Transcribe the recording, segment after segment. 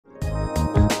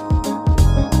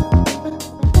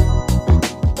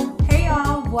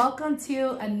welcome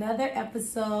to another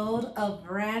episode of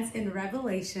Rants and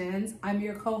Revelations. I'm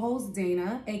your co-host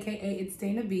Dana, aka It's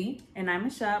Dana B. And I'm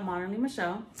Michelle, modernly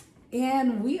Michelle.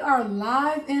 And we are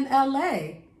live in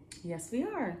LA. Yes, we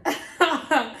are.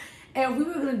 And we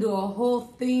were going to do a whole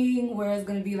thing where it's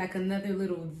going to be like another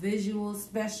little visual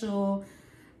special.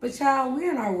 But child,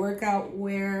 we're in our workout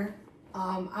wear.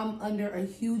 I'm under a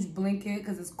huge blanket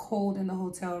because it's cold in the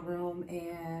hotel room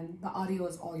and the audio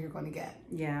is all you're going to get.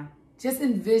 Yeah. Just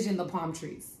envision the palm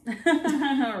trees.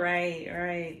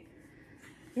 Right.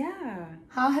 Yeah.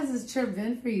 How has this trip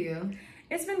been for you?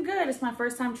 It's been good. It's my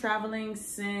first time traveling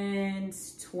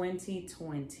since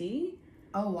 2020.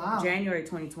 Oh, wow. January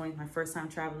 2020, my first time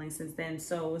traveling since then.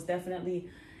 So it was definitely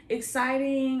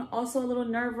exciting, also a little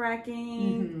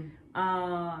nerve-wracking.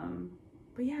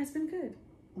 But yeah, it's been good.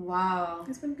 Wow.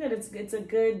 It's been good. It's a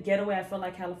good getaway. I feel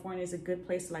like California is a good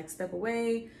place to like step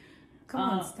away. Come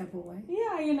on, step away.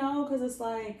 Yeah, because it's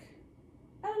like,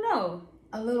 I don't know.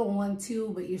 A little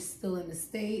 1-2, but you're still in the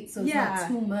States, so it's Yeah. not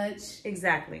too much.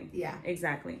 Exactly. Yeah.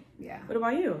 Exactly. Yeah. What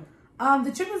about you?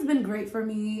 The trip has been great for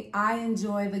me. I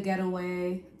enjoy the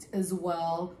getaway as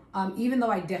well. Even though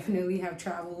I definitely have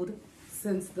traveled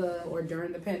since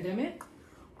during the pandemic.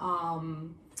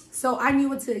 So I knew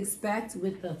what to expect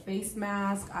with the face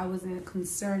mask. I wasn't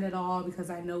concerned at all because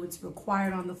I know it's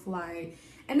required on the flight.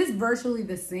 And it's virtually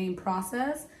the same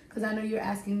process because I know you're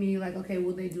asking me like, okay,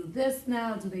 will they do this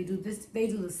now? Do they do this? They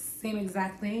do the same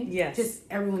exact thing. Yes. Just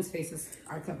everyone's faces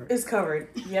are covered. It's covered.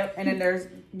 Yep. And then there's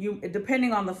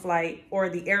depending on the flight or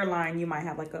the airline, you might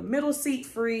have like a middle seat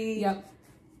free. Yep.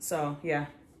 So yeah,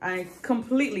 I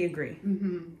completely agree.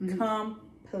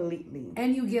 Completely.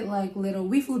 And you get like little,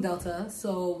 we flew Delta,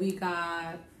 so we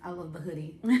got, I love the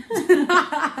hoodie.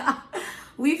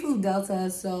 We flew Delta,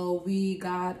 so we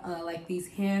got like these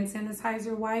hand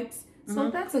sanitizer wipes. So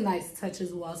that's a nice touch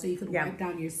as well. So you could wipe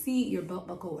down your seat, your belt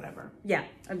buckle, whatever. Yeah,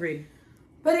 agreed.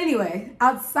 But anyway,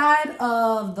 outside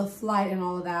of the flight and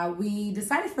all of that, we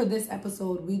decided for this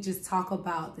episode, we just talk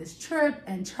about this trip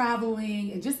and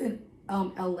traveling and just in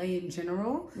LA in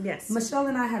general. Yes. Michelle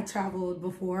and I have traveled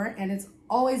before and it's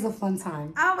always a fun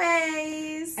time.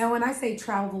 Always. And when I say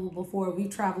travel before, we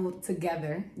traveled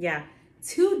together. Yeah.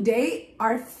 To date,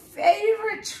 our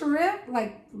favorite trip,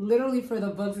 like literally for the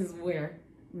books, is where?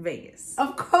 Vegas.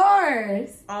 Of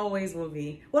course. Always will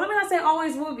be. Well, let me not say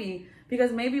always will be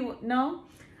because maybe, no.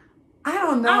 I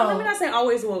don't know. Let me not say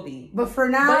always will be. But for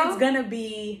now. But it's going to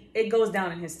be, it goes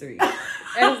down in history.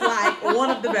 It's like one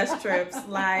of the best trips,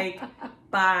 like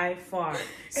by far.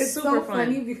 It's super so fun.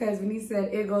 funny because when he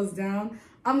said it goes down,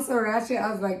 I'm so ratchet.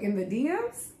 I was like, in the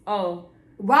DMs? Oh.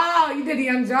 Wow, you did the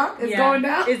Young Jock? It's going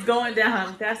down? It's going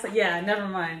down. Never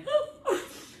mind.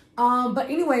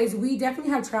 But anyways, we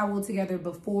definitely have traveled together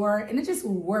before and it just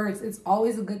works. It's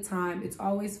always a good time. It's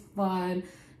always fun,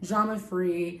 drama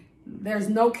free. There's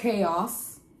no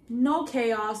chaos. No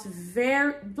chaos.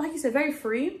 Very, like you said, very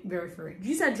free. Very free.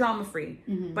 You said drama free,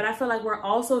 but I feel like we're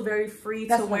also very free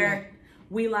That's to where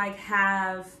we like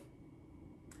have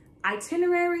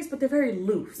itineraries, but they're very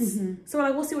loose. So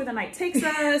like we'll see where the night takes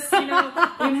us.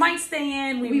 We might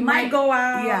stay in, we might go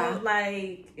out. Yeah.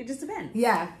 Like it just depends.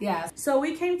 Yeah. So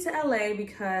we came to LA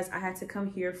because I had to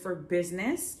come here for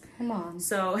business. Come on.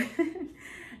 So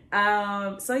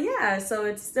so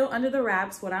it's still under the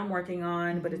wraps what I'm working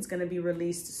on, but it's gonna be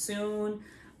released soon.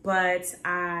 But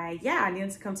I needed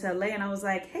to come to LA and I was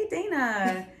like, hey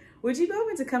Dana, would you be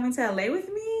open to coming to LA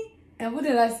with me? And what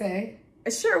did I say?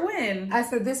 Sure, when? I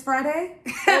said this Friday.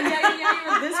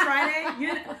 Yeah, this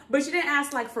Friday. But you didn't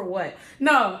ask like for what?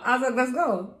 No, I was like, let's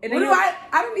go. And What do I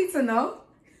don't need to know.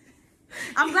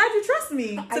 I'm glad you trust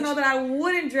me to know that I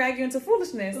wouldn't drag you into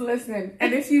foolishness. Listen,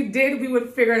 and if you did, we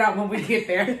would figure it out when we get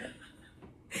there.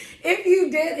 If you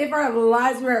did, if our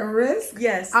lives were at risk,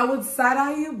 yes, I would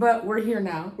side-eye you, but we're here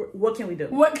now. What can we do?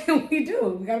 What can we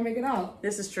do? We got to make it out.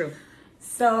 This is true.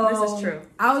 So this is true.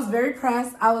 I was very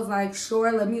pressed. I was like,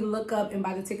 sure, let me look up and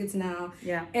buy the tickets now.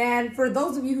 Yeah. And for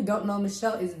those of you who don't know,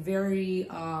 Michelle is very,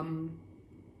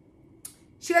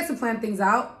 she likes to plan things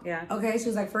out. Yeah. Okay. She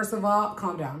was like, first of all,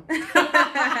 calm down.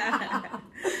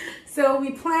 So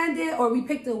we planned it, or we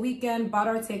picked a weekend, bought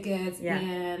our tickets,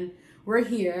 and we're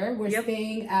here. We're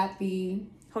staying at the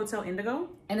Hotel Indigo.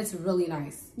 And it's really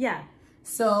nice. Yeah.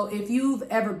 So if you've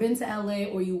ever been to LA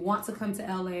or you want to come to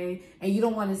LA and you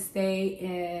don't want to stay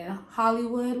in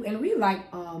Hollywood, and we like,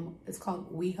 it's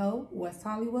called WeHo, West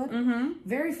Hollywood.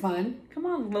 Very fun. Come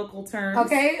on, local terms.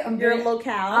 Okay. You're a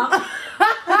locale.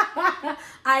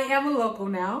 I am a local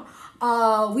now.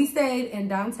 We stayed in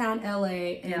downtown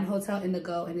LA in Yeah. Hotel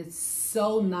Indigo, and it's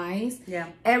so nice. Yeah.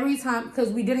 Every time, because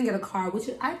we didn't get a car, which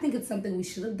I think it's something we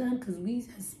should have done because we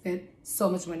have spent so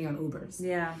much money on Ubers.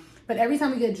 Yeah. But every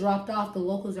time we get dropped off, the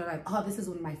locals are like, oh, this is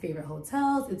one of my favorite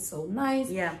hotels. It's so nice.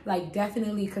 Yeah. Like,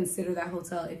 definitely consider that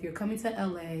hotel. If you're coming to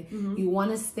LA, Mm-hmm. you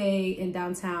want to stay in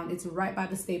downtown. It's right by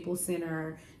the Staples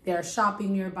Center. There's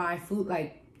shopping nearby, food,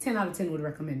 like 10 out of 10 would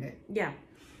recommend it. Yeah.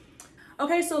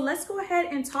 Okay, so let's go ahead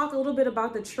and talk a little bit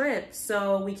about the trip.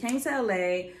 So we came to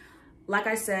LA, like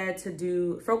I said, to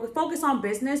do focus on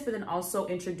business, but then also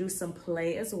introduce some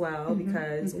play as well,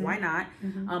 because why not?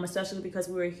 Especially because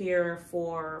we were here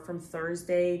from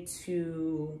Thursday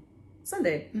to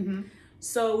Sunday.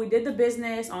 So we did the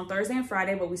business on Thursday and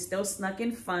Friday, but we still snuck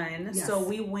in fun. Yes. So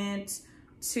we went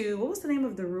to, what was the name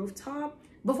of the rooftop?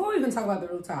 Before we even talk about the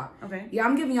rooftop, Okay. yeah,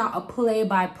 I'm giving y'all a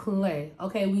play-by-play.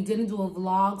 Okay, we didn't do a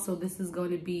vlog, so this is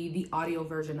going to be the audio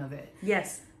version of it.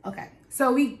 Yes. Okay,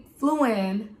 so we flew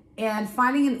in, and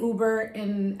finding an Uber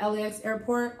in LAX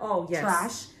airport, Oh, yes.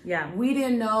 trash. Yeah. We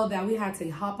didn't know that we had to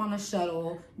hop on a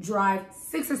shuttle, drive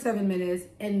 6 or 7 minutes,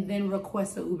 and then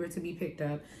request an Uber to be picked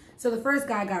up. So the first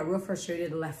guy got real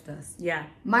frustrated, left us. Yeah.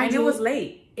 Mind And you, it was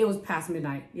late. It was past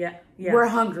midnight. Yeah. Yeah. We're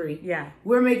hungry. Yeah.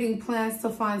 We're making plans to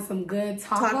find some good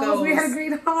tacos we Tacos. had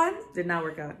agreed on. Did not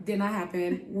work out. Did not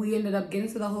happen. We ended up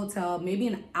getting to the hotel maybe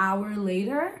an hour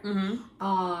later.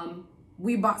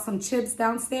 We bought some chips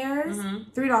downstairs,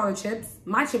 $3 chips.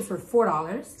 My chips were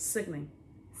 $4. Sickening.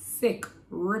 Sick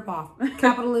rip off.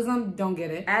 Capitalism, don't get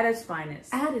it. At its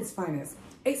finest. At its finest.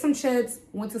 Ate some chips,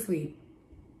 went to sleep.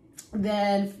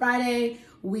 Then Friday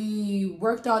we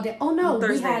worked all day. Oh no,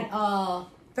 Thursday. we had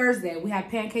Thursday we had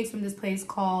pancakes from this place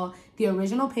called The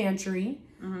Original Pantry.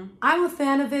 I'm a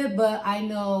fan of it, but I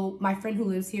know my friend who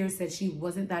lives here said she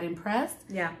wasn't that impressed.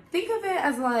 Yeah. Think of it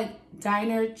as like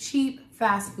diner, cheap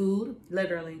fast food.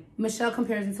 Literally. Michelle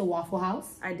compares it to Waffle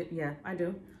House, I do. Yeah, I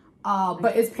do.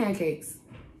 but it's pancakes.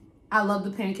 I love the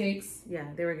pancakes. Yeah,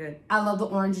 they were good. I love the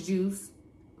orange juice.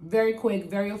 Very quick,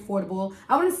 very affordable.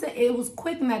 I wouldn't say it was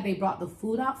quick in that they brought the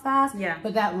food out fast. Yeah.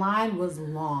 But that line was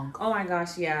long. Oh my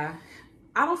gosh, yeah.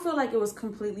 I don't feel like it was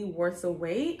completely worth the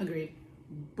wait, Agreed.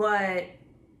 but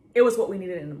it was what we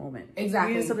needed in the moment. Exactly.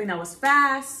 We needed something that was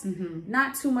fast,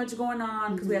 not too much going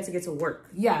on, because we had to get to work.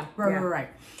 Yeah, Yeah. right.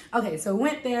 Okay, so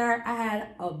went there. I had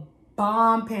a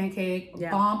bomb pancake,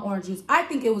 Yeah. bomb orange juice. I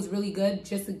think it was really good.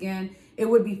 Just again, it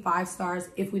would be 5 stars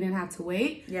if we didn't have to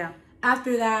wait. Yeah.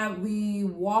 After that, we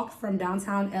walked from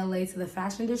downtown LA to the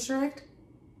Fashion District.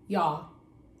 Y'all,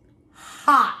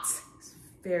 hot. It's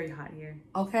very hot here.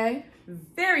 Okay?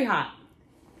 Very hot.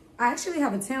 I actually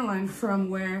have a tan line from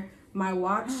where my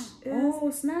watch is.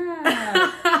 Oh,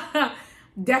 snap.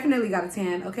 Definitely got a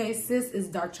tan. Okay, sis is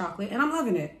dark chocolate, and I'm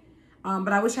loving it.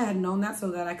 But I wish I had known that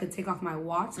so that I could take off my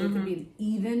watch so it could be an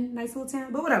even nice little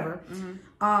tan. But whatever.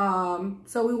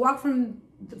 So we walked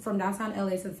from downtown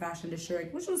LA to the Fashion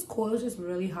District, which was cool. It was just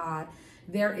really hot.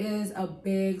 There is a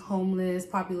big homeless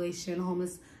population.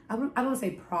 I don't want to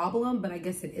say problem, but I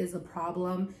guess it is a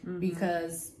problem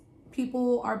because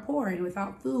people are poor and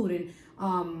without food and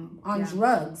on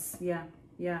drugs. Yeah.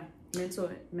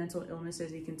 Mental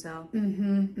illnesses, you can tell.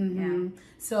 Yeah.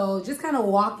 So just kind of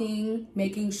walking,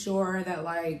 making sure that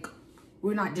like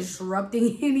we're not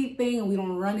disrupting anything and we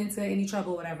don't run into any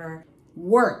trouble, whatever.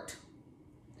 Worked.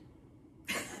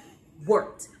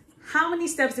 How many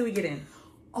steps did we get in?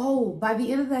 Oh, by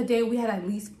the end of that day, we had at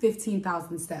least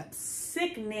 15,000 steps.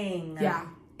 Sickening. Yeah,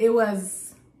 it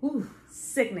was. Ooh,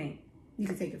 Sickening. you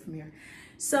can take it from here.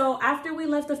 So after we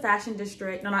left the Fashion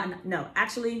District,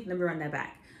 actually, let me run that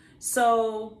back.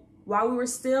 So while we were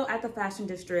still at the Fashion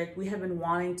District, we had been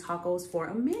wanting tacos for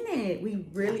a minute. We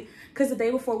really, because the day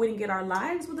before we didn't get our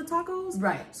lives with the tacos.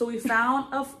 Right. So we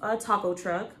found a taco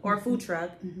truck or a food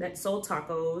truck that sold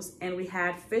tacos, and we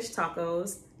had fish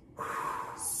tacos.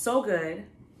 So good.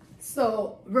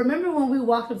 So remember when we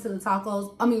walked up to the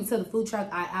to the food truck,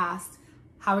 I asked,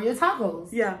 how are your tacos?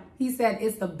 Yeah. He said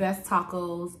it's the best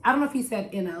tacos. I don't know if he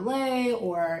said in LA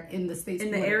or in the States.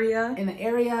 In the area. In the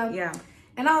area. Yeah.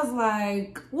 And I was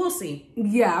like, We'll see.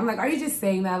 yeah. I'm like, are you just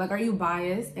saying that? Like, are you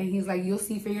biased? And he's like, you'll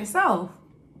see for yourself.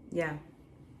 Yeah.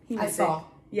 He I meant saw. it.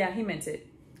 Yeah, he meant it.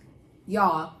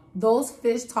 Y'all, those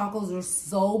fish tacos were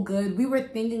so good. We were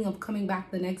thinking of coming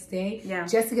back the next day Yeah.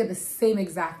 just to get the same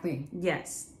exact thing.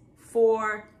 Yes.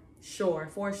 For sure.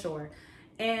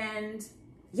 And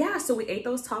yeah, so we ate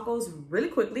those tacos really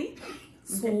quickly.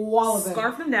 Swallow them.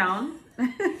 Scarfed them down.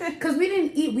 Because we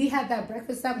didn't eat. We had that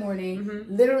breakfast that morning,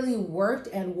 literally worked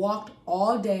and walked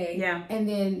all day. Yeah. And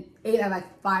then ate at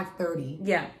like 5:30.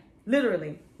 Yeah,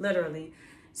 literally.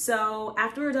 So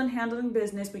after we were done handling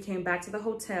business, we came back to the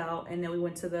hotel and then we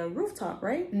went to the rooftop,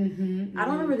 right? Mm-hmm. I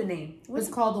don't remember the name. It's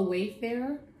called the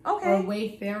Wayfarer. Okay. Or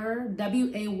Wayfarer.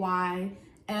 W-A-Y-F-E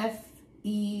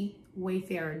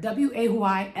Wayfarer. W-A-Y-F-A-R-E-R.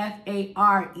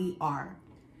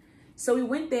 So we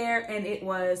went there and it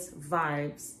was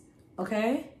vibes.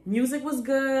 Okay. Music was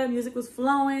good. Music was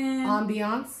flowing.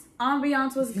 Ambiance.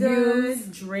 Ambiance was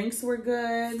good. Drinks were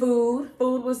good. Food.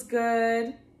 Food was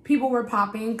good. People were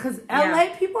popping because LA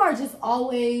people are just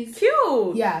always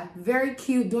cute. Yeah, very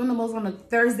cute. Doing the most on a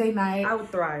Thursday night. I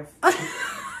would thrive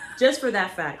just for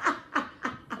that fact.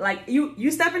 Like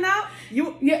you stepping out,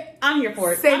 I'm here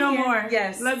for it. Say no more.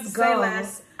 Yes, let's go. Say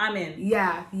less. I'm in.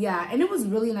 Yeah, and it was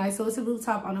really nice. So it's a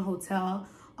rooftop on a hotel,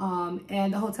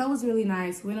 and the hotel was really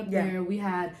nice. Went up there. We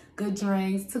had good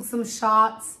drinks, took some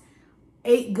shots,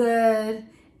 ate good,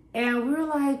 and we were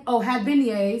like, had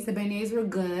beignets. The beignets were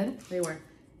good. They were.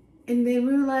 And then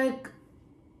we were like,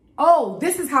 oh,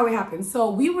 this is how it happened.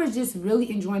 So we were just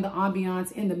really enjoying the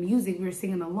ambiance and the music. We were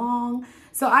singing along.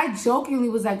 So I jokingly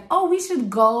was like, oh, we should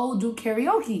go do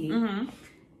karaoke. Mm-hmm.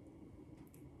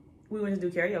 We went to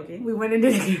do karaoke. We went and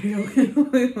did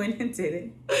karaoke. We went and did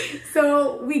it.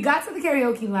 So we got to the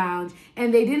karaoke lounge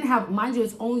and they didn't have, mind you,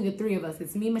 it's only the three of us.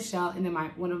 It's me, Michelle, and then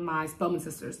one of my Spelman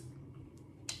sisters.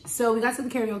 So we got to the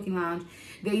karaoke lounge.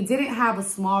 They didn't have a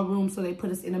small room, so they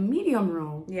put us in a medium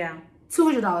room. Yeah.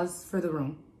 $200 for the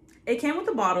room. It came with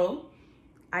a bottle,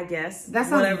 I guess. That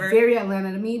sounds very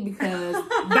Atlanta to me because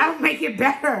that'll make it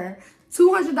better.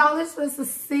 $200 for us to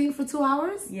sing for 2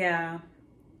 hours? Yeah.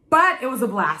 But it was a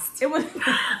blast. It was.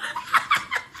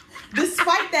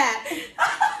 Despite that.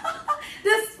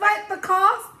 Despite the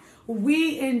cost,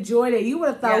 we enjoyed it. You would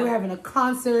have thought we were having a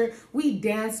concert. We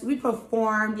danced. We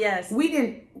performed. Yes.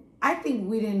 I think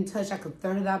we didn't touch like a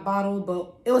third of that bottle,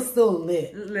 but it was still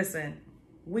lit. Listen,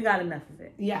 we got enough of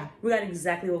it. Yeah. We got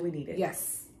exactly what we needed.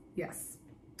 Yes.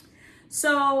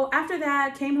 So after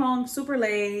that, came home super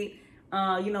late.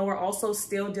 We're also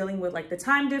still dealing with like the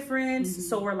time difference. Mm-hmm.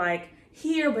 So we're like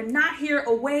here, but not here,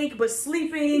 awake, but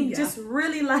sleeping. Yeah. Just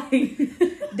really like,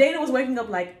 Dana was waking up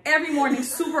like every morning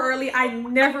super early. I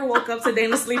never woke up to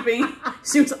Dana sleeping.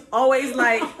 She was always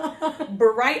like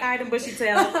bright-eyed and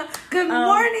bushy-tailed. Good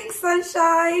morning,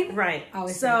 sunshine. Right.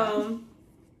 So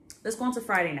let's go on to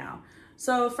Friday now.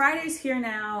 So Friday's here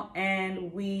now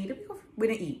and we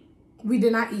didn't eat. We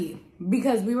did not eat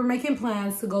because we were making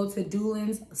plans to go to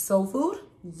Doolin's Soul Food.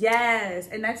 Yes,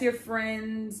 and that's your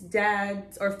friend's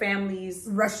dad's or family's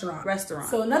restaurant.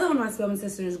 So another one of my Spelman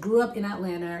sisters grew up in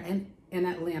Atlanta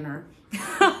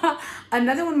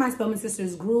Another one of my Spelman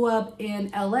sisters grew up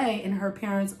in LA and her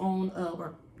parents own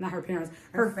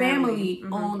her family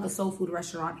owned a soul food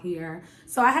restaurant here.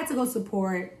 So I had to go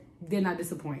support. Did not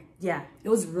disappoint. Yeah. It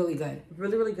was really good.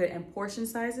 Really, really good. And portion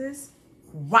sizes?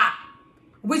 Wow.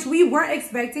 Which we weren't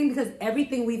expecting because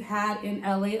everything we've had in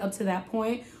LA up to that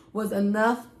point was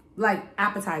enough like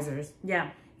appetizers. Yeah.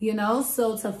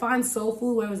 So to find soul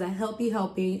food where it was a healthy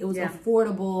helping, it was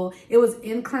affordable, it was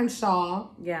in Crenshaw.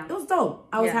 Yeah. It was dope.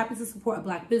 I was happy to support a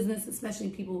Black business, especially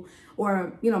people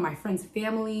or, my friend's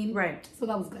family. Right. So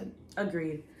that was good.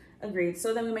 Agreed.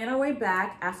 So then we made our way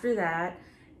back after that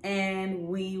and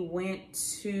we went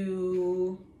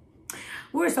to...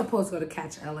 We were supposed to go to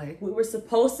Catch LA. We were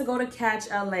supposed to go to Catch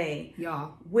LA.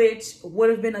 Y'all. Which would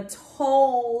have been a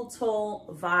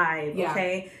total vibe,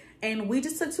 okay? And we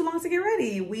just took too long to get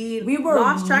ready. We were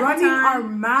lost track running of time. Our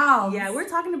mouths. Yeah, we're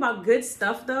talking about good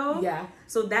stuff though. Yeah.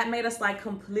 So that made us like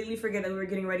completely forget that we were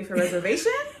getting ready for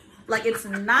reservation. Like it's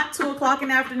not 2 o'clock in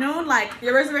the afternoon. Like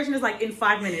your reservation is like in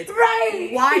 5 minutes.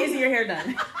 Right. Why isn't your hair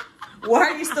done?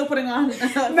 Why are you still putting on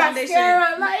foundation?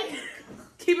 Mascara, like...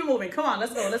 Keep it moving. Come on,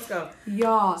 let's go.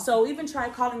 Y'all. So we even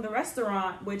tried calling the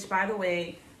restaurant, which by the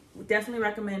way, we definitely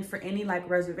recommend for any like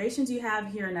reservations you have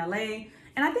here in LA.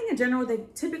 And I think in general, they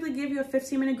typically give you a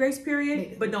 15-minute grace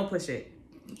period, but don't push it.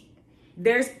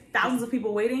 There's thousands of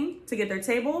people waiting to get their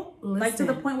table, like to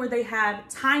the point where they have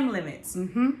time limits.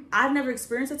 I've never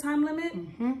experienced a time limit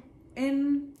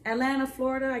in Atlanta,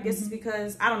 Florida. I guess it's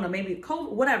because, I don't know, maybe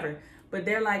COVID, whatever. But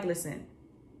they're like, listen,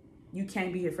 you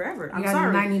can't be here forever. I'm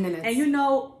sorry. 90 minutes. And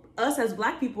us as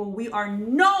Black people, we are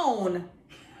known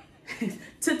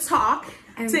to talk,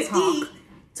 eat,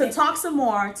 to talk some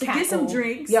more, to get some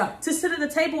drinks, to sit at the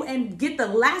table and get the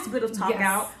last bit of talk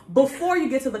out before you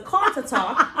get to the car to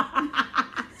talk.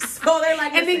 So they're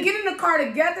like, and then get in the car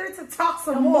together to talk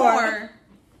some more.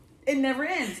 It never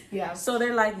ends. Yeah. So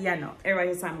they're like, no, everybody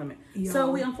has a time limit.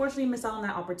 So we unfortunately missed out on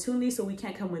that opportunity, so we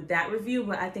can't come with that review.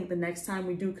 But I think the next time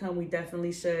we do come, we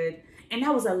definitely should. And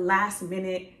that was a last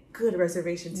minute good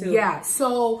reservation too. Yeah.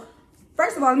 So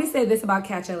First of all, let me say this about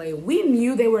Catch LA. We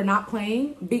knew they were not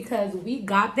playing because we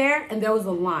got there and there was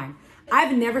a line.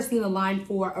 I've never seen a line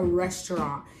for a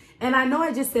restaurant. And I know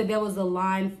I just said there was a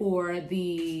line for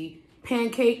the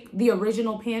pancake, the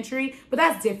original pantry, but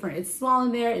that's different. It's small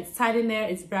in there, it's tight in there,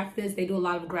 it's breakfast. They do a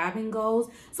lot of grab and goes.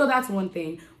 So that's one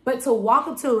thing. But to walk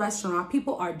up to a restaurant,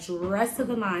 people are dressed to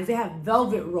the nines. They have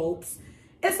velvet ropes.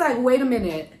 It's like, wait a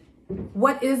minute.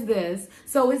 What is this?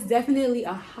 So it's definitely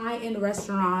a high-end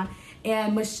restaurant.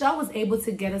 And Michelle was able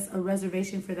to get us a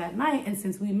reservation for that night. And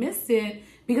since we missed it,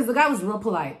 because the guy was real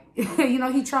polite. You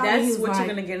know, he tried. That's he was what like,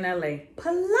 you're going to get in LA.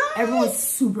 Polite. Everyone's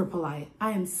super polite.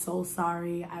 I am so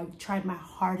sorry. I tried my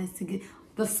hardest to get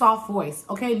the soft voice,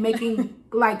 okay? Making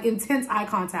like intense eye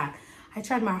contact. I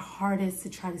tried my hardest to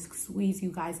try to squeeze you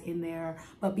guys in there.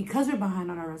 But because we're behind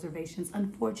on our reservations,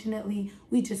 unfortunately,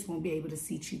 we just won't be able to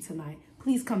seat you tonight.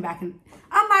 Please come back. And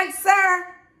I'm like, sir,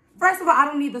 first of all, I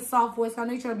don't need the soft voice. I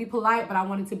know you're trying to be polite, but I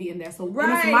wanted to be in there. So and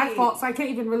it's my fault, so I can't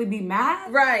even really be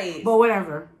mad. Right. But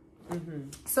whatever.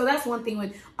 So that's one thing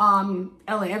with LA.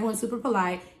 Everyone's super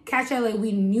polite. Catch LA,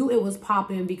 we knew it was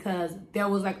popping because there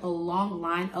was like a long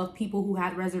line of people who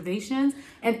had reservations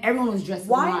and everyone was dressed.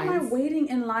 Why am I waiting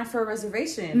in line for a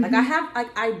reservation? Like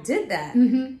I did that.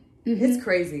 It's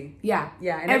crazy. Yeah.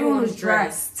 Yeah. And everyone was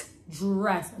dressed,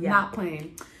 not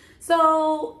playing.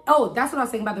 So, that's what I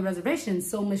was saying about the reservation.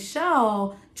 So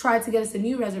Michelle tried to get us a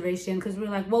new reservation because we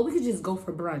were like, well, we could just go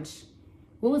for brunch.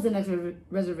 What was the next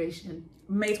reservation?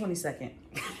 May 22nd.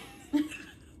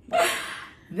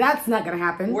 That's not going to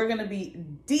happen. We're going to be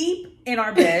deep in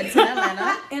our beds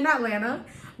in Atlanta.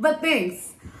 But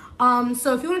thanks.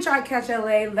 So if you want to try Catch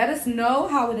LA, let us know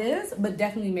how it is, but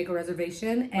definitely make a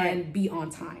reservation and be on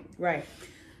time. Right.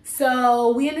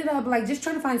 So we ended up like just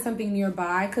trying to find something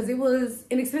nearby because it was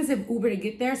an expensive Uber to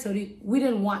get there. So we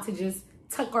didn't want to just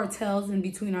tuck our tails in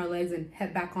between our legs and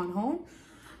head back on home.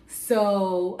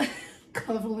 So,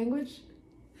 colorful language.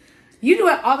 You do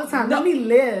it all the time. Let me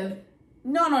live.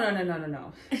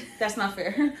 No. That's not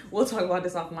fair. We'll talk about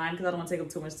this offline because I don't want to take up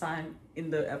too much time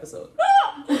in the episode.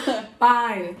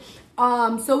 Fine.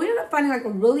 So we ended up finding like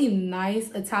a really nice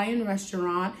Italian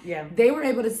restaurant. Yeah. They were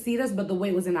able to seat us, but the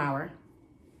wait was an hour.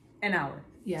 An hour.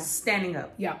 Yeah. Standing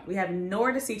up. Yeah. We have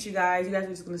nowhere to seat you guys. You guys are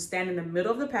just going to stand in the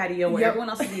middle of the patio where everyone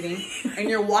else is eating. And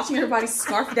you're watching everybody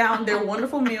scarf down their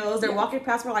wonderful meals. They're walking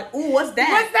past. We're like, ooh, what's that?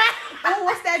 What's that? Oh,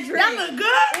 what's that drink? That look good.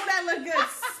 Oh, that look good.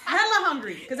 Hella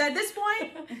hungry. Because at this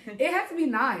point. It had to be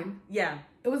 9. Yeah.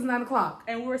 It was 9 o'clock.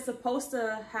 And we were supposed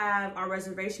to have our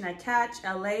reservation at Catch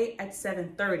LA at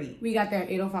 7:30. We got there at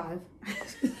 8:05.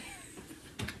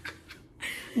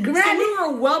 So we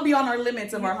were well beyond our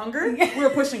limits of our hunger. We were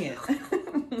pushing it.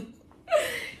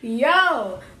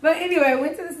 Yo. But anyway, I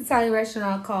went to this Italian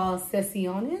restaurant called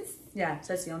Sessiones. Yeah,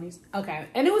 Sessiones. Okay.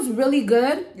 And it was really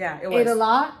good. Yeah, it was. Ate a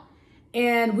lot.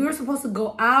 And we were supposed to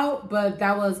go out, but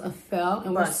that was a fail.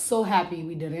 And we're so happy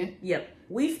we didn't. Yep.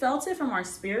 We felt it from our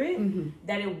spirit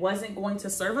that it wasn't going to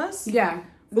serve us. Yeah.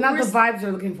 But not the vibes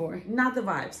we're looking for. Not the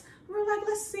vibes. We were like,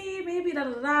 let's see, maybe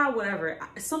whatever.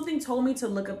 Something told me to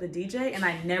look up the DJ, and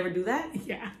I never do that.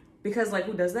 Yeah. Because, like,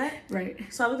 who does that? Right.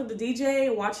 So I looked up the DJ,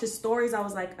 watched his stories. I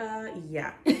was like,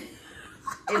 yeah.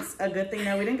 It's a good thing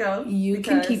that we didn't go. You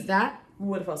can keep that. We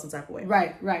would have felt some type of way.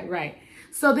 Right.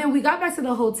 So then we got back to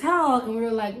the hotel, and we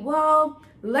were like, well,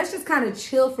 let's just kind of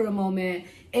chill for a moment,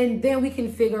 and then we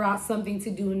can figure out something to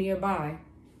do nearby.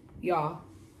 Y'all.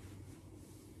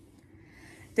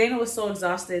 Dana was so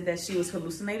exhausted that she was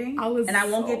hallucinating. I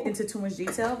won't get into too much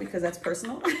detail because that's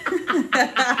personal.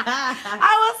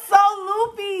 I was so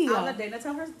loopy. I'll let Dana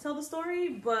tell the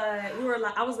story, but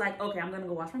I was like, okay, I'm gonna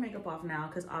go wash my makeup off now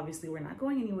because obviously we're not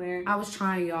going anywhere. I was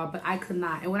trying, y'all, but I could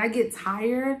not. And when I get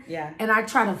tired, yeah, and I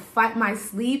try to fight my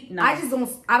sleep, I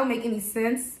don't make any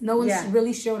sense. No one's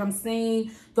really sure what I'm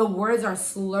saying. The words are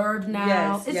slurred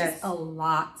now. It's just a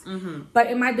lot.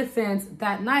 But in my defense,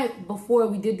 that night before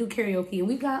we did do karaoke, and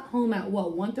we got home at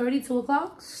 1:30, 2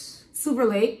 o'clock? Super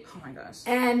late. Oh my gosh.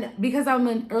 And because I'm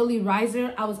an early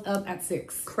riser, I was up at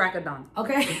 6. Crack of dawn.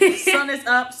 Okay. Sun is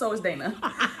up, so is Dana.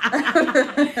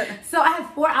 So I had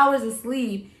 4 hours of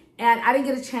sleep. And I didn't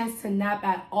get a chance to nap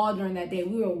at all during that day.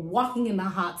 We were walking in the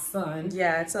hot sun.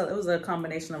 Yeah, it was a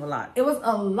combination of a lot. It was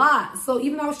a lot. So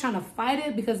even though I was trying to fight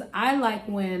it, because I like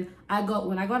when I go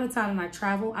to town and I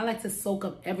travel, I like to soak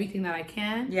up everything that I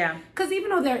can. Yeah. Because even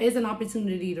though there is an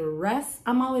opportunity to rest,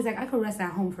 I'm always like, I could rest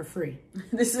at home for free.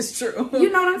 This is true.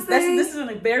 You know what I'm saying? This is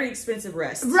a very expensive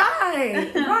rest.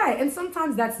 Right. And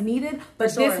sometimes that's needed,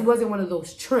 but this wasn't one of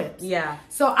those trips. Yeah.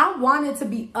 So I wanted to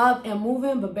be up and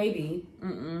moving, but baby.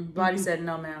 Body said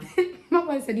no, ma'am. My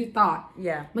I said you thought.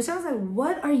 Yeah. Michelle was like,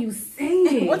 what are you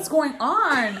saying? What's going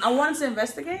on? I wanted to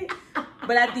investigate.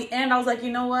 But at the end, I was like,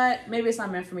 you know what? Maybe it's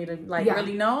not meant for me to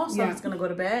really know. So I'm just going to go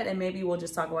to bed and maybe we'll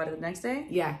just talk about it the next day.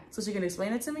 Yeah. So she can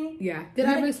explain it to me. Yeah. Did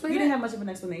I ever explain it? You didn't have much of an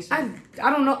explanation. I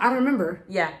don't know. I don't remember.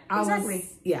 Yeah, exactly.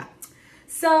 Yeah.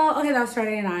 So, okay, that was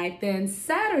Friday night. Then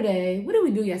Saturday, what did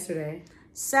we do yesterday?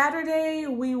 Saturday,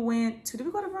 we went to, did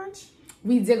we go to brunch?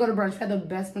 We did go to brunch. We had the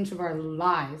best brunch of our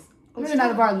lives. Oh,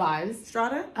 Not of our lives.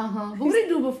 Strata? Uh-huh. But what did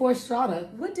we do before Strata?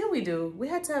 What did we do? We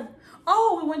had to have,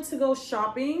 we went to go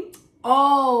shopping.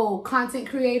 Oh, content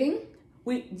creating?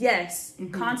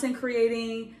 Content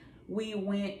creating. We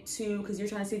went to, because you're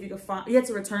trying to see if you could find, you had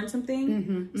to return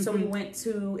something. So we went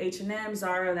to H&M,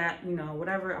 Zara, that, you know,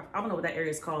 whatever. I don't know what that area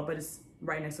is called, but it's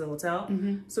right next to the hotel.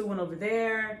 So we went over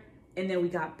there, and then we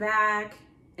got back,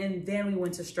 and then we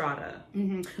went to Strata.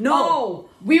 No!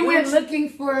 We went looking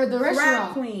for the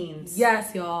restaurant. Crab Queens.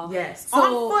 Yes, y'all. Yes.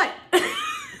 So, on foot.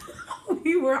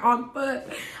 We were on foot.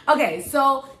 Okay,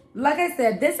 so like I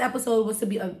said, this episode was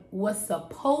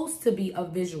supposed to be a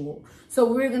visual. So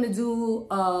we were gonna do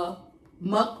a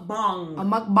mukbang. A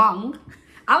mukbang.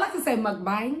 I like to say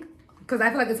mukbang because I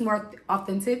feel like it's more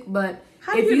authentic. But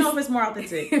how do you know if it's more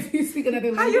authentic? If you speak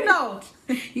another language, how you know?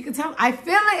 You can tell. I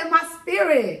feel it in my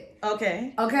spirit.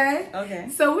 Okay. Okay.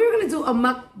 So we were gonna do a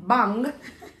mukbang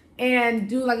and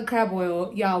do like a crab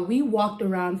boil. Y'all, we walked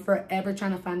around forever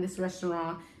trying to find this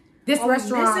restaurant. This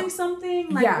restaurant missing something?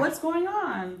 Like, what's going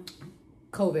on?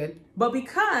 COVID. But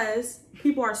because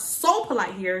people are so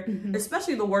polite here,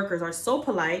 especially the workers are so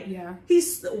polite. Yeah.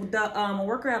 He's the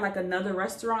worker at like another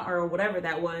restaurant or whatever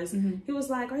that was. He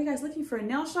was like, "Are you guys looking for a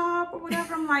nail shop or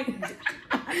whatever?" I'm like,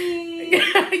 I mean,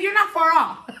 you're not far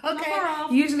off. Okay. Not far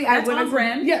off. Usually that's on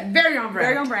brand. Yeah, very on brand.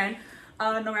 Very on brand.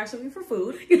 No, we're actually looking for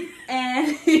food. And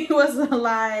he was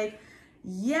like,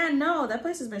 yeah, no, that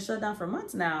place has been shut down for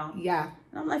months now. Yeah.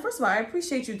 And I'm like, first of all, I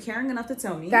appreciate you caring enough to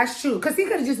tell me. That's true. Because he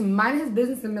could have just minded his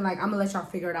business and been like, I'm going to let y'all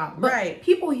figure it out. But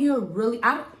people here really,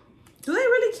 do they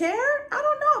really care? I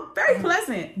don't know. Very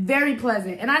pleasant. Very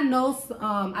pleasant. And I know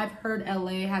I've heard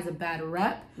LA has a bad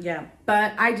rep. Yeah.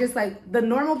 But I just like, the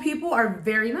normal people are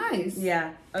very nice.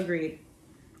 Yeah, agreed.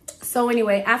 So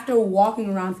anyway, after walking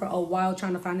around for a while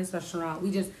trying to find this restaurant,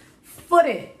 we just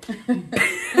footed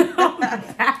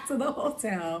back to the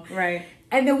hotel. Right.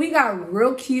 And then we got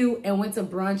real cute and went to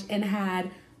brunch and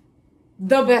had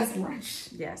the best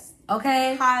brunch. Yes.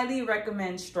 Okay. Highly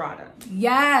recommend Strata.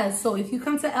 Yes. So if you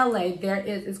come to LA,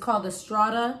 it's called the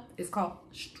Strata. It's called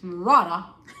Strata.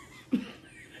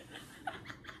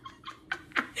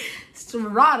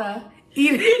 Strata.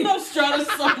 You love Strata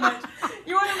so much.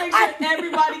 You want to make sure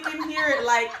everybody can hear it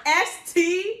like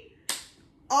STRA.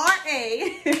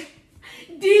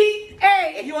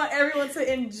 DA. You want everyone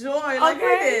to enjoy like we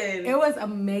did. It was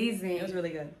amazing. It was really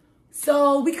good.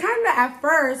 So we kind of, at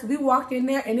first, we walked in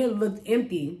there and it looked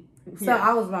empty. So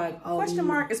I was like, oh. Question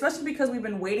mark, especially because we've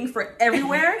been waiting for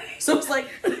everywhere. So it's like,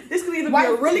 this could either be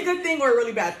a really good thing or a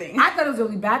really bad thing. I thought it was a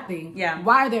really bad thing. Yeah.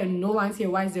 Why are there no lines here?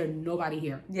 Why is there nobody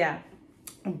here? Yeah.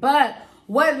 But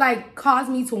what like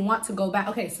caused me to want to go back?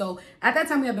 Okay, so at that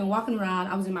time we had been walking around.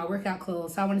 I was in my workout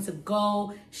clothes, so I wanted to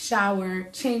go shower,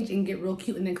 change, and get real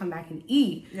cute, and then come back and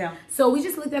eat. Yeah. So we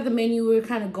just looked at the menu. We were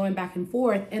kind of going back and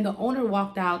forth, and the owner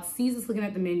walked out, sees us looking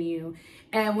at the menu,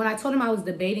 and when I told him I was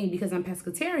debating because I'm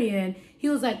pescatarian, he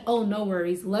was like, "Oh, no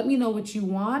worries. Let me know what you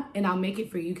want, and I'll make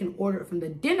it for you. You can order it from the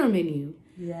dinner menu."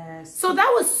 Yes. So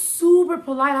that was super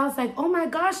polite. I was like, oh my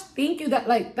gosh, thank you.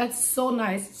 That's so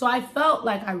nice. So I felt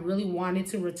like I really wanted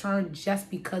to return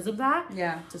just because of that.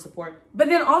 Yeah, to support. But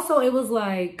then also it was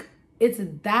like, it's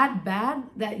that bad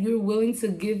that you're willing to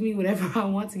give me whatever I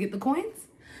want to get the coins?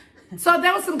 So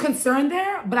there was some concern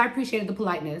there, but I appreciated the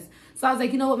politeness. So I was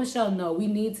like, you know what, Michelle, no, we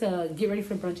need to get ready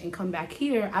for brunch and come back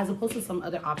here as opposed to some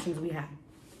other options we had.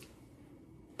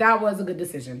 That was a good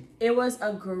decision. It was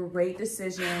a great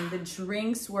decision. The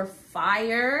drinks were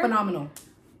fire. Phenomenal.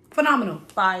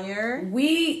 Fire.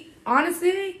 We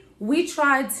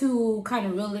tried to kind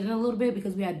of reel it in a little bit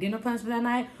because we had dinner plans for that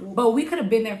night. But we could have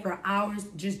been there for hours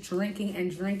just drinking and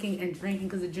drinking and drinking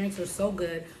because the drinks were so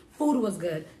good. Food was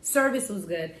good. Service was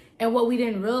good. And what we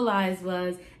didn't realize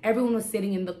was everyone was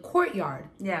sitting in the courtyard.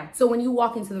 Yeah. So when you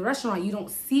walk into the restaurant, you don't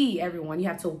see everyone. You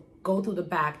have to go through the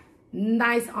back.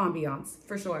 Nice ambiance.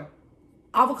 For sure.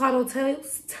 Avocado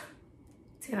toast.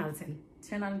 10 out of 10.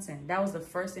 10 out of 10. That was the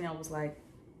first thing I was like,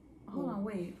 hold on,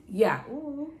 wait. Yeah.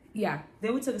 Ooh. Yeah.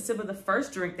 Then we took a sip of the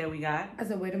first drink that we got. I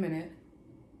said, wait a minute.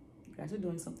 You guys are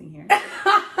doing something here.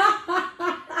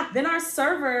 Then our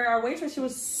server, our waitress, she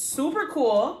was super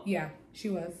cool. Yeah, she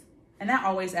was. And that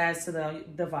always adds to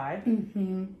the vibe.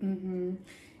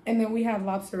 And then we have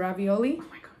lobster ravioli. Oh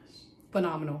my gosh.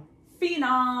 Phenomenal.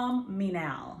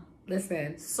 Phenomenal.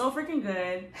 Listen. So freaking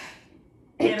good.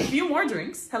 And a few more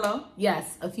drinks. Hello.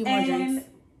 Yes, a few more drinks.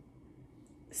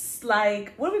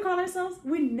 Like, what do we call ourselves?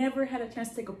 We never had a chance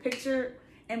to take a picture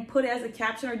and put it as a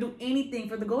caption or do anything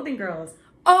for the Golden Girls.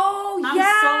 Oh, I'm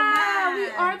yeah. so mad. We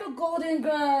are the Golden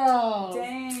Girls.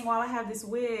 Dang, while I have this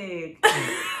wig.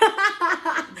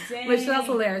 Dang. Michelle's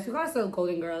hilarious. We call ourselves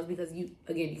Golden Girls because you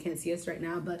can't see us right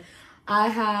now, but I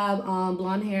have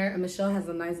blonde hair and Michelle has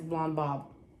a nice blonde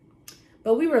bob.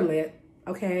 But we were lit.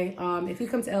 Okay, if you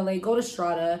come to LA, go to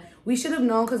Strata. We should have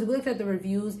known because we looked at the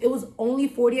reviews. It was only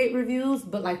 48 reviews,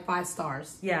 but like 5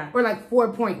 stars. Yeah. Or like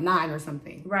 4.9 or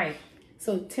something. Right.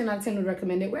 So 10 out of 10 would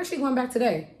recommend it. We're actually going back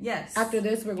today. Yes. After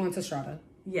this, we're going to Strata.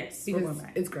 Yes. Because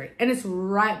it's great. And it's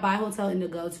right by Hotel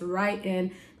Indigo. It's right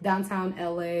in downtown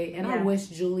LA. And I wish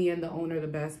Julian, the owner, the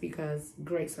best because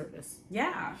great service.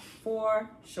 Yeah, for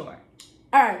sure.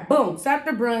 All right, boom. So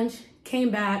after brunch,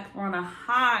 came back. We're on a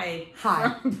high.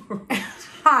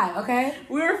 High, okay?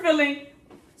 We were feeling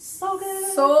so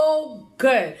good. So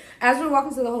good. As we were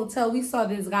walking to the hotel, we saw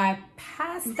this guy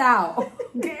passed out.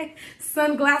 Okay?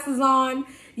 Sunglasses on.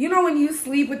 You know when you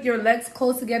sleep with your legs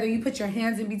close together, you put your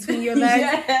hands in between your legs?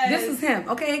 Yes. This is him,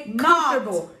 okay?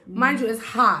 Comfortable. Mind you, it's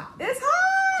hot. It's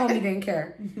hot. Homie didn't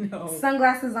care. No.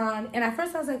 Sunglasses on. And at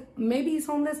first I was like, maybe he's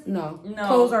homeless? No. No.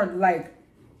 Clothes are like,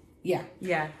 yeah.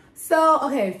 Yeah. So,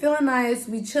 okay, feeling nice.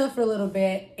 We chilled for a little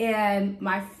bit. And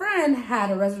my friend had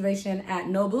a reservation at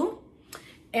Nobu.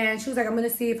 And she was like, I'm going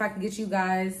to see if I can get you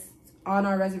guys on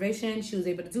our reservation. She was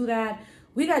able to do that.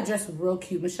 We got dressed real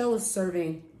cute. Michelle was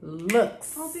serving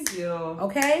looks. Oh, thank you.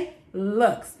 Okay?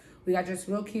 Looks. We got dressed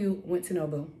real cute. Went to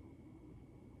Nobu.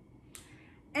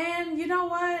 And you know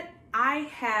what? I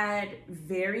had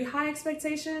very high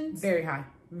expectations. Very high.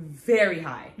 Very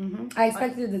high. Mm-hmm. I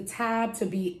expected the tab to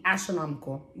be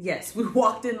astronomical. Yes, we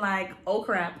walked in like, oh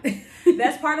crap.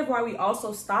 That's part of why we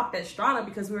also stopped at Strata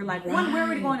because we were like, one, we're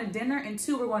already going to dinner, and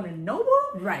two, we're going to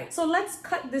Nobu. Right. So let's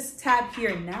cut this tab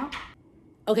here now.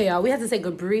 Okay, y'all, we have to take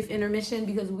a brief intermission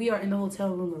because we are in the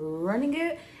hotel room running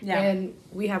it. Yeah. And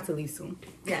we have to leave soon.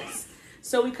 Yes.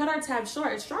 So we cut our tab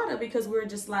short at Strata because we were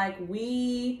just like,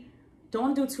 we don't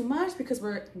want to do too much because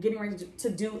we're getting ready to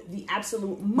do the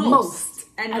absolute most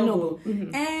at Nobu.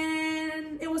 Mm-hmm.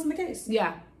 And it wasn't the case.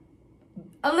 Yeah.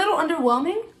 A little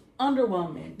underwhelming.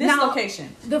 Underwhelming. This Now,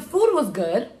 location. The food was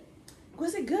good.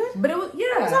 Was it good? But it was,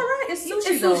 yeah. It was all right. It's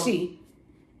sushi, It's sushi.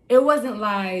 It wasn't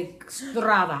like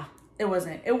Strata. It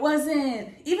wasn't. It wasn't.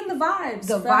 Even the vibes.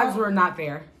 The vibes were not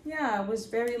there. Yeah, it was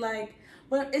very like,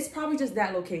 but it's probably just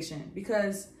that location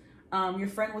because your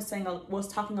friend was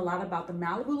talking a lot about the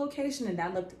Malibu location and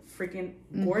that looked freaking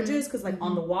gorgeous because like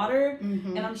on the water.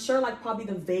 And I'm sure like probably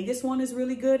the Vegas one is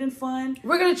really good and fun.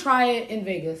 We're going to try it in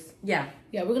Vegas. Yeah.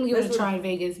 Yeah, we're going to give it a try in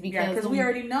Vegas because we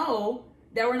already know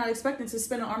that we're not expecting to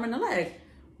spend an arm and a leg.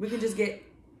 We can just get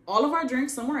all of our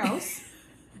drinks somewhere else,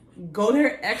 go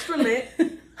there extra lit,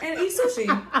 and eat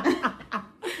sushi.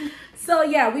 So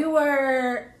yeah, we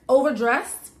were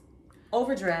overdressed.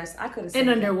 Overdressed. I could have said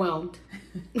and underwhelmed.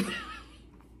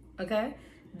 Okay?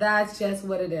 That's just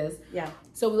what it is. Yeah.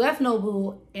 So we left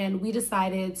Nobu and we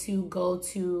decided to go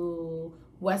to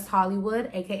West Hollywood,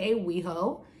 aka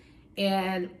WeHo.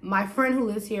 And my friend who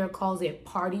lives here calls it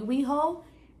Party WeHo.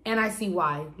 And I see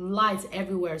why. Lights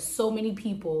everywhere. So many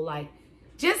people. Like,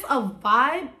 just a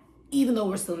vibe, even though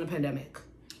we're still in a pandemic.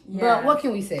 Yeah. But what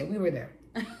can we say? We were there.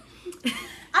 I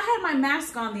had my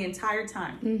mask on the entire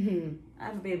time. I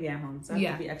have a baby at home, so I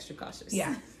have to be extra cautious.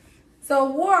 Yeah. So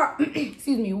wore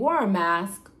a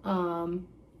mask.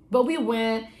 But we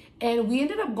went and we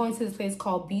ended up going to this place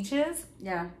called Beaches.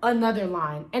 Yeah. Another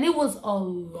line. And it was a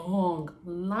long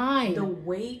line. The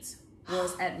wait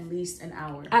was at least an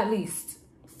hour. At least.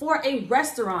 For a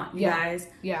restaurant, you guys.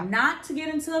 Yeah. Not to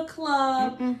get into a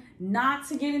club, not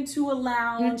to get into a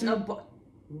lounge, a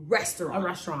restaurant. A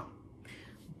restaurant.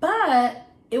 But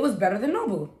it was better than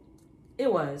Nobu.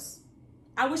 It was.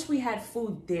 I wish we had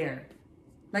food there.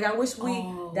 Like, I wish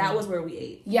that was where we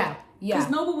ate. Yeah, yeah.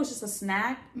 Because Nobu was just a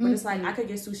snack, but it's like, I could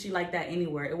get sushi like that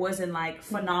anywhere. It wasn't like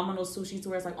phenomenal sushi to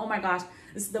where it's like, oh my gosh,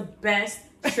 this is the best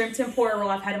shrimp tempura roll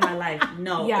I've had in my life.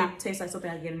 No, it tastes like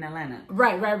something I get in Atlanta.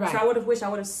 Right. So I would have wished I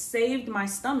would have saved my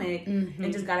stomach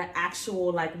and just got an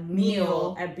actual like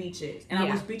meal at Beaches. And I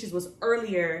wish Beaches was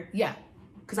earlier. Yeah.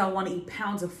 Because I want to eat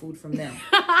pounds of food from them.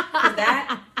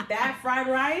 That fried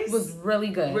rice was really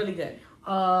good. Really good.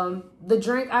 The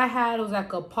drink I had was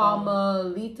like a Palma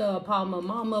Lita, Palma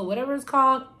Mama, whatever it's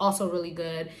called. Also really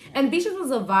good. And Beaches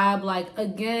was a vibe. Like,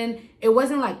 again, it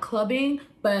wasn't like clubbing,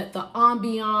 but the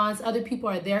ambiance, other people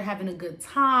are there having a good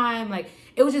time. Like,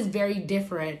 it was just very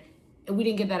different. And we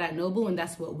didn't get that at Nobu, and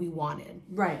that's what we wanted.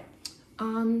 Right.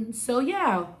 So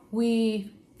yeah,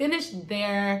 we finished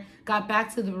there, got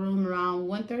back to the room around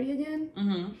 1:30 again.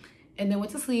 Mm-hmm. And then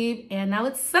went to sleep, and now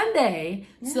it's Sunday.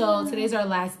 Yeah. So today's our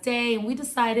last day, and we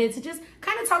decided to just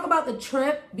kind of talk about the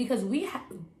trip because we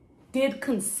did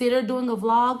consider doing a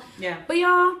vlog. Yeah. But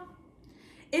y'all,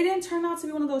 it didn't turn out to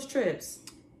be one of those trips.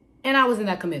 And I wasn't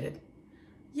that committed.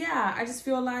 Yeah, I just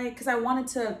feel like, because I wanted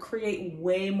to create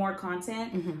way more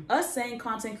content. Mm-hmm. Us saying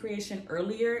content creation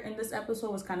earlier in this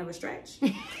episode was kind of a stretch.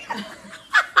 The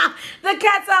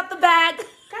cat's out the bag.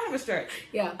 Kind of a stretch.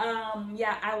 Yeah.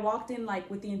 Yeah, I walked in like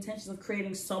with the intentions of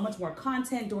creating so much more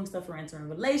content, doing stuff for Answering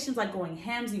Relations, like going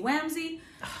hamsy whamsy.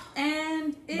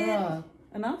 And it...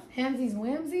 Enough? Hamsies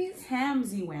whamsies?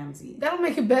 Hamsy whamsy. That'll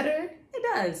make it better. It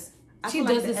does. She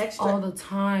does this all the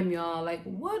time, y'all. Like,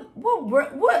 what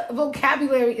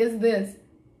vocabulary is this?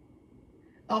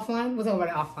 Offline? We'll talk about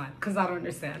it offline, because I don't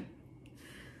understand.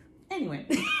 Anyway.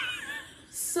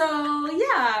 So,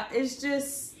 yeah, it's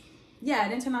just, yeah, it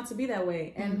didn't turn out to be that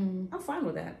way. And I'm fine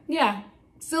with that. Yeah.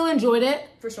 Still enjoyed it.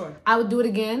 For sure. I would do it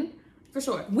again. For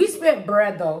sure. We spent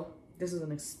bread, though. This is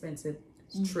an expensive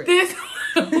trip.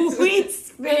 We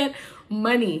spent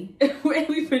money.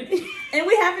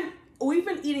 We've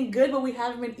been eating good, but we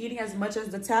haven't been eating as much as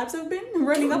the tabs have been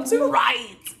running up to.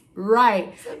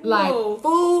 Right. Like,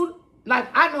 food. Like,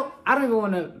 I don't even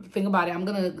want to think about it. I'm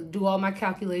going to do all my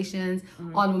calculations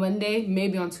on Monday,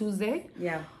 maybe on Tuesday.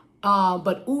 Yeah.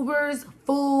 But Ubers,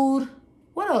 food,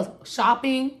 what else?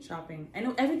 Shopping.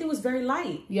 And everything was very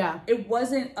light. Yeah. It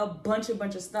wasn't a bunch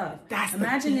of stuff.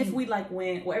 Imagine if we like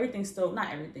went, well, everything's still,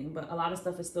 not everything, but a lot of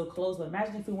stuff is still closed. But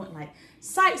imagine if we went like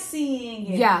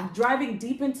sightseeing and driving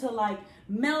deep into like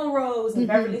Melrose and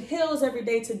Beverly Hills every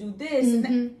day to do this.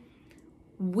 And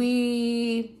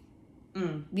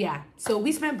yeah, so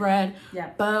we spent bread,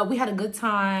 but we had a good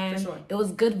time. For sure. It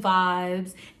was good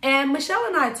vibes. And Michelle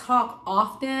and I talk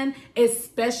often,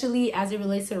 especially as it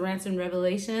relates to Rants and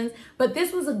Revelations. But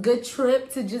this was a good trip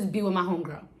to just be with my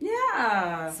homegirl.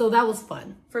 Yeah. So that was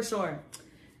fun. For sure.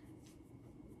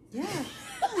 Yeah.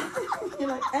 You're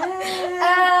like,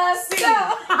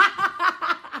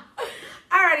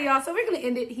 Alrighty, y'all. So we're going to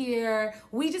end it here.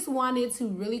 We just wanted to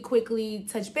really quickly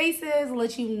touch bases,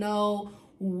 let you know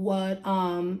what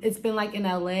it's been like in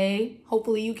LA.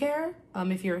 Hopefully you care.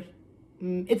 If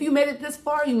you made it this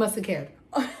far, you must have cared.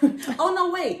 Oh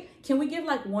no, wait. Can we give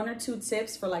like 1 or 2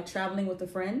 tips for like traveling with a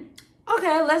friend?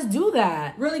 Okay, let's do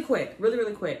that. Really quick.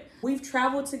 We've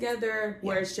traveled together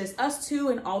where it's just us two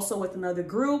and also with another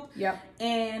group. Yep.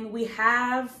 And we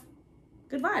have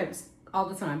good vibes all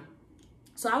the time.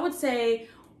 So I would say,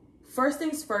 first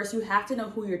things first, you have to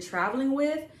know who you're traveling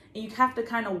with. And you have to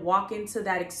kind of walk into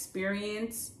that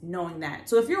experience knowing that.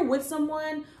 So if you're with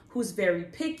someone who's very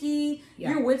picky,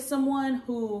 you're with someone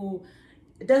who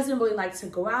doesn't really like to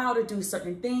go out or do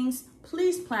certain things,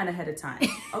 please plan ahead of time,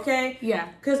 okay? Yeah.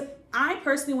 Because I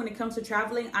personally, when it comes to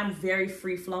traveling, I'm very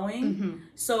free-flowing.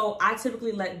 So I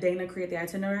typically let Dana create the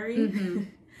itinerary.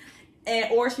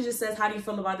 Or she just says, how do you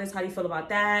feel about this? How do you feel about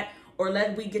that? Or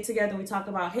we get together and we talk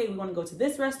about, hey, we want to go to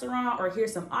this restaurant, or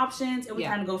here's some options, and we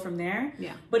kind of go from there.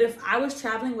 Yeah. But if I was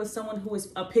traveling with someone who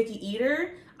is a picky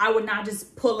eater, I would not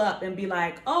just pull up and be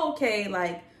like, oh, okay,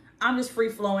 like, I'm just free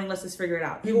flowing, let's just figure it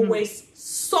out. You will waste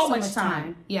so much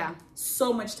time. Yeah.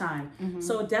 So much time.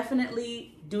 So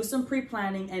definitely do some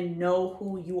pre-planning and know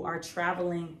who you are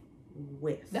traveling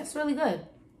with. That's really good.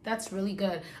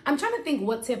 I'm trying to think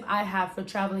what tip I have for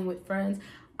traveling with friends.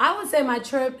 I would say my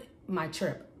tip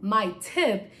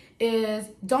is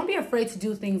don't be afraid to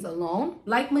do things alone.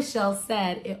 Like Michelle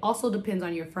said, it also depends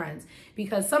on your friends,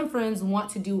 because some friends want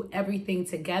to do everything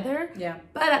together. Yeah.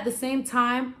 But at the same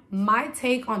time, my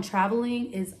take on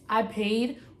traveling is I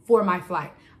paid for my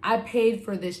flight. I paid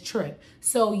for this trip.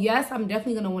 So yes, I'm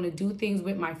definitely going to want to do things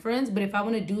with my friends, but if I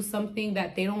want to do something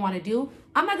that they don't want to do,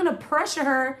 I'm not going to pressure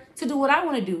her to do what I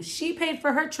want to do. She paid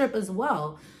for her trip as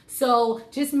well. So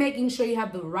just making sure you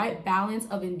have the right balance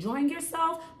of enjoying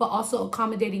yourself, but also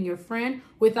accommodating your friend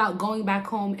without going back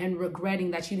home and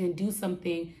regretting that you didn't do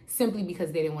something simply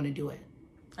because they didn't want to do it.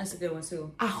 That's a good one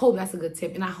too. I hope that's a good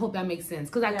tip, and I hope that makes sense,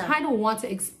 because I kind of want to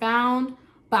expound,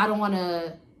 but I don't want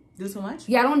to do too much.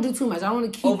 Yeah, I don't want to do too much. I don't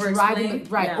want to keep driving,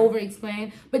 over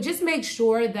explain. But just make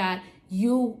sure that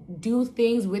you do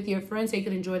things with your friends so you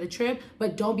can enjoy the trip,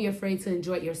 but don't be afraid to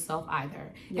enjoy it yourself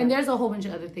either. Yeah. And there's a whole bunch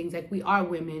of other things. Like, we are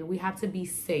women. We have to be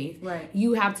safe. Right.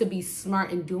 You have to be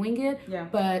smart in doing it. Yeah.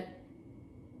 But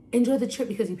enjoy the trip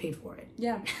because you paid for it.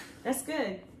 Yeah, that's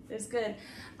good. That's good.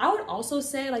 I would also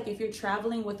say, like, if you're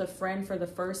traveling with a friend for the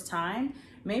first time,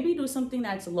 maybe do something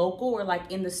that's local or like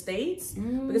in the States.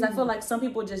 Because I feel like some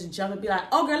people just jump and be like,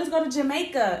 oh girl, let's go to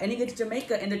Jamaica. And you get to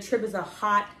Jamaica and the trip is a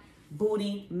hot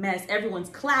booty mess. Everyone's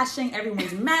clashing.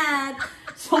 Everyone's mad.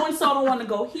 So-and-so don't want to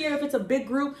go here. If it's a big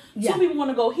group, 2 people want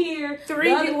to go here.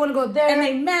 3 people want to go there. And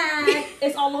they mad.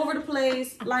 It's all over the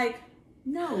place. Like,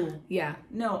 no. Yeah.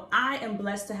 No, I am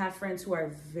blessed to have friends who are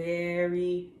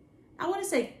very, I want to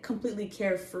say completely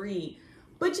carefree,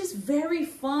 but just very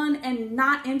fun and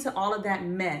not into all of that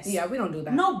mess. Yeah, we don't do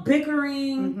that. No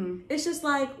bickering. It's just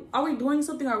like, are we doing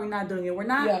something or are we not doing it? We're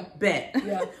not, bet.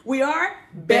 Yeah. We are,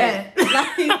 bet.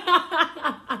 Like,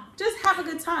 just have a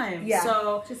good time. Yeah.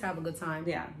 So just have a good time.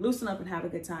 Yeah. Loosen up and have a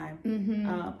good time. I don't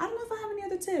know if I have any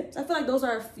other tips. I feel like those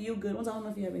are a few good ones. I don't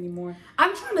know if you have any more.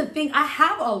 I'm trying to think. I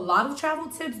have a lot of travel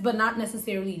tips, but not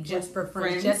necessarily just for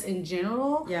friends, just in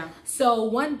general. Yeah. So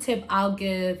one tip I'll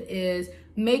give is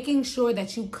making sure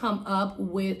that you come up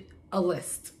with a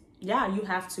list. Yeah, you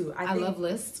have to. I love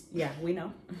lists. Yeah, we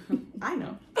know. I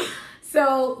know.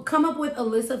 So come up with a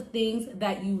list of things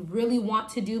that you really want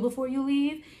to do before you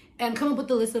leave, and come up with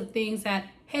a list of things that,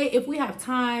 hey, if we have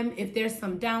time, if there's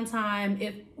some downtime,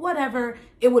 if whatever,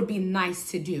 it would be nice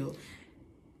to do.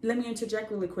 Let me interject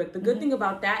really quick. The good thing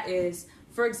about that is,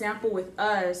 for example, with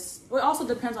us, well, it also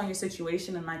depends on your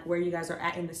situation and like where you guys are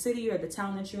at in the city or the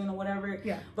town that you're in or whatever.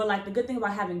 Yeah. But like the good thing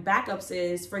about having backups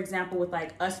is, for example, with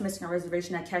like us missing a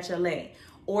reservation at Catch LA,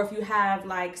 or if you have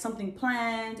like something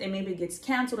planned and maybe it gets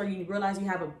canceled or you realize you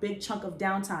have a big chunk of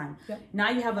downtime. Yep. Now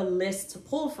you have a list to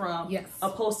pull from. Yes.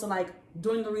 Opposed to like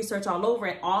doing the research all over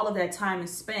and all of that time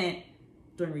is spent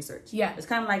doing research. Yeah. It's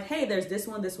kind of like, hey, there's this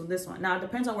one, this one, this one. Now it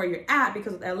depends on where you're at,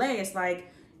 because with LA, it's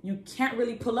like, you can't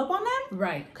really pull up on them.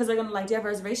 Right. Because they're going to like, do you have a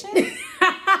reservation?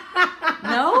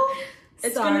 No?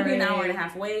 It's going to be an hour and a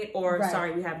half wait, or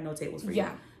sorry, we have no tables for you.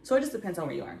 Yeah. So it just depends on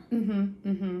where you are.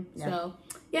 Yeah. So,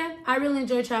 yeah, I really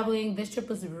enjoyed traveling. This trip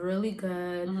was really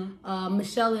good.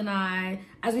 Michelle and I,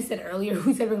 as we said earlier,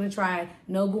 we said we're going to try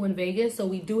Nobu in Vegas. So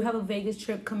we do have a Vegas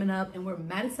trip coming up, and we're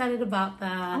mad excited about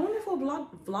that. I wonder if we'll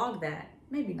vlog that.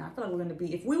 Maybe not. I feel like we're going to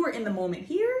be, if we were in the moment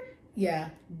here,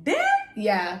 then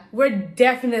yeah, we're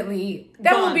definitely,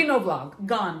 there won't be no vlog.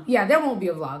 Gone. Yeah, there won't be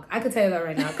a vlog. I could tell you that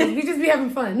right now, because we just be having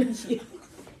fun.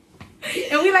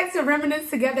 And we like to reminisce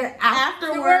together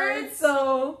afterwards.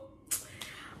 So,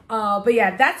 but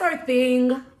yeah, that's our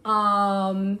thing.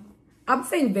 I'm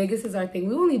saying Vegas is our thing.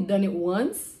 We've only done it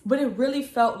once. But it really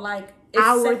felt like it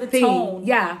our set the thing. tone.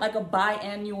 Yeah. Like a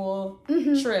biannual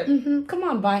trip. Come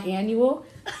on, biannual.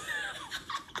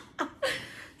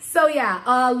 So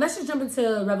yeah, let's just jump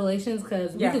into revelations,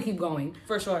 because we could keep going.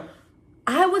 For sure.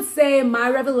 I would say my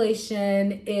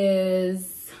revelation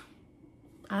is,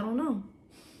 I don't know.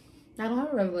 I don't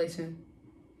have a revelation.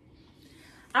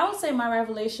 I would say my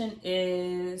revelation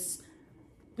is,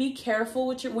 be careful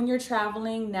with when you're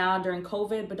traveling now during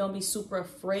COVID, but don't be super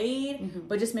afraid.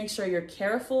 But just make sure you're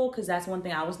careful, because that's one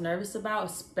thing I was nervous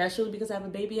about, especially because I have a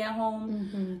baby at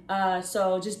home.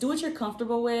 So just do what you're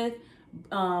comfortable with.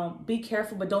 Be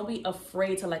careful, but don't be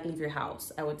afraid to like leave your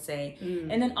house, I would say.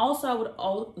 And then also I would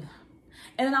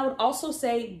also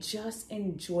say, just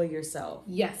enjoy yourself.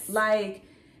 Yes. Like,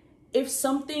 if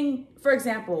something, for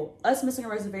example, us missing a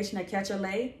reservation at Catch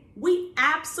LA, we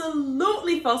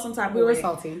absolutely felt some type of way. We were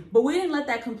salty. But we didn't let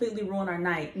that completely ruin our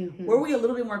night. Were we a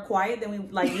little bit more quiet than we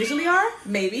like usually are?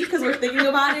 Maybe, because we're thinking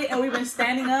about it and we've been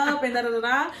standing up and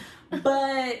da-da-da-da.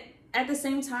 But at the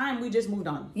same time, we just moved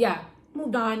on. Yeah.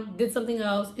 Moved on, did something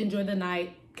else, enjoyed the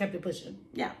night, kept it pushing.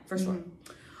 Yeah, for sure.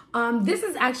 This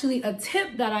is actually a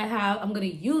tip that I have, I'm going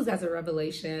to use as a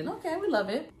revelation. Okay, we love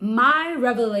it. My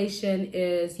revelation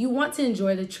is, you want to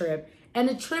enjoy the trip, and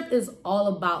the trip is all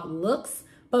about looks,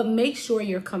 but make sure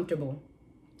you're comfortable.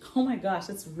 Oh my gosh,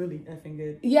 that's really effing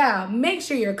good. Yeah, make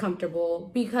sure you're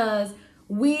comfortable, because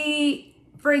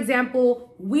for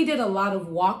example, we did a lot of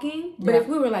walking, but if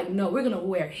we were like, no, we're going to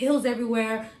wear heels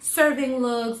everywhere, serving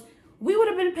looks, we would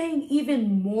have been paying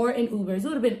even more in Ubers. It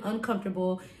would have been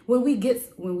uncomfortable. When we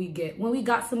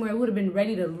got somewhere, we would have been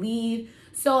ready to leave.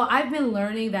 So I've been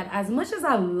learning that as much as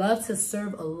I love to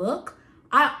serve a look,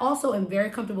 I also am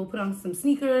very comfortable putting on some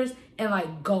sneakers and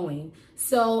like going.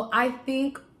 So I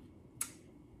feel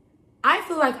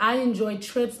like I enjoy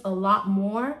trips a lot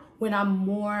more when I'm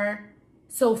more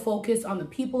so focused on the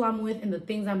people I'm with and the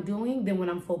things I'm doing than when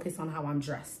I'm focused on how I'm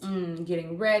dressed.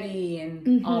 Getting ready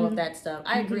and all of that stuff.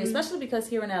 I agree, especially because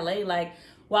here in LA, like,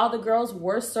 while the girls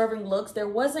were serving looks, there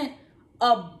wasn't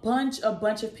a bunch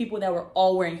of people that were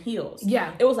all wearing heels.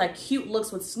 Yeah. It was like cute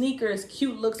looks with sneakers,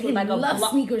 cute looks with like love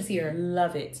sneakers here.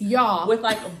 Love it. Y'all. With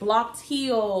like blocked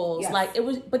heels. Yes. Like it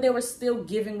was, but they were still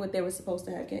giving what they were supposed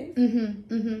to have gave.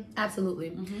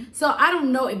 Absolutely. So I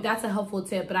don't know if that's a helpful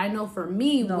tip, but I know for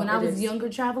me, when I was younger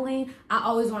traveling, I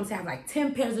always wanted to have like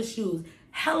 10 pairs of shoes,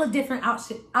 hella different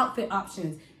outfit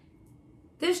options.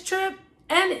 This trip,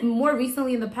 and more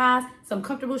recently in the past, some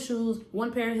comfortable shoes,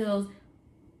 one pair of heels.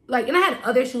 Like, and I had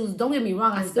other shoes. Don't get me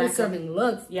wrong. I'm still serving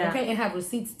looks. Yeah. Okay. And have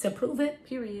receipts to prove it.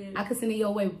 Period. I could send it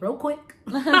your way real quick.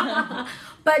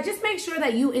 But just make sure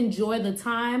that you enjoy the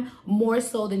time more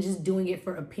so than just doing it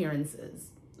for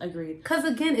appearances. Agreed. Because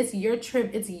again, it's your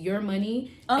trip. It's your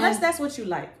money. Unless that's what you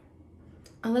like.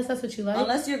 Unless that's what you like.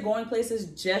 Unless you're going places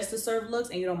just to serve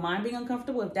looks and you don't mind being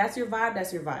uncomfortable. If that's your vibe,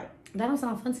 that's your vibe. That don't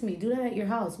sound fun to me. Do that at your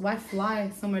house. Why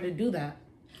fly somewhere to do that?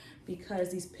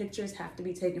 Because these pictures have to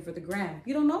be taken for the gram.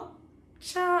 You don't know?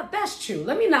 Child, that's true.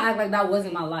 Let me not act like that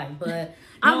wasn't my life, but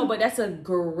no, but that's a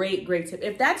great tip.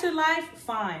 If that's your life,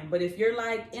 fine. But if you're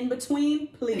like in between,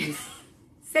 please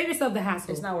save yourself the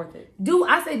hassle. It's not worth it. Do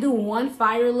one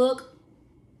fire look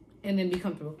and then be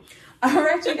comfortable. All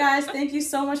right, you guys, thank you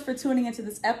so much for tuning into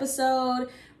this episode.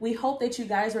 We hope that you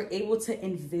guys were able to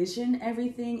envision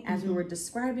everything as we were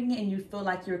describing it, and you feel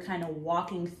like you're kind of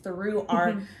walking through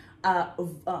our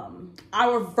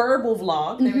verbal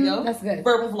vlog. There we go. That's good.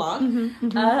 Verbal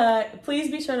vlog.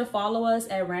 Please be sure to follow us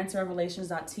at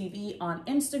rantsandrevelations.tv on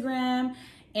Instagram,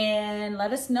 and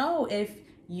let us know if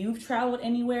you've traveled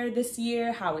anywhere this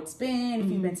year, how it's been, if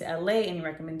you've been to LA, any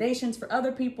recommendations for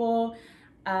other people.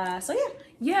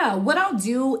 Yeah, what I'll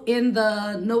do in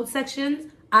the note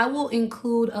sections, I will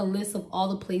include a list of all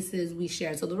the places we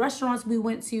shared. So the restaurants we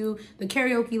went to, the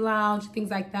karaoke lounge, things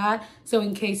like that. So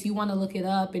in case you want to look it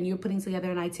up and you're putting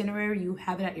together an itinerary, you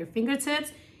have it at your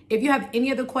fingertips. If you have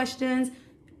any other questions,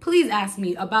 please ask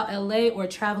me about LA or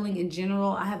traveling in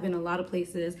general. I have been a lot of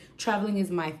places. Traveling is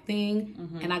my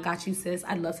thing, and I got you, sis.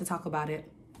 I'd love to talk about it.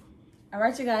 All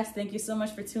right, you guys. Thank you so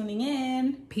much for tuning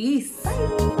in. Peace.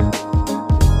 Bye.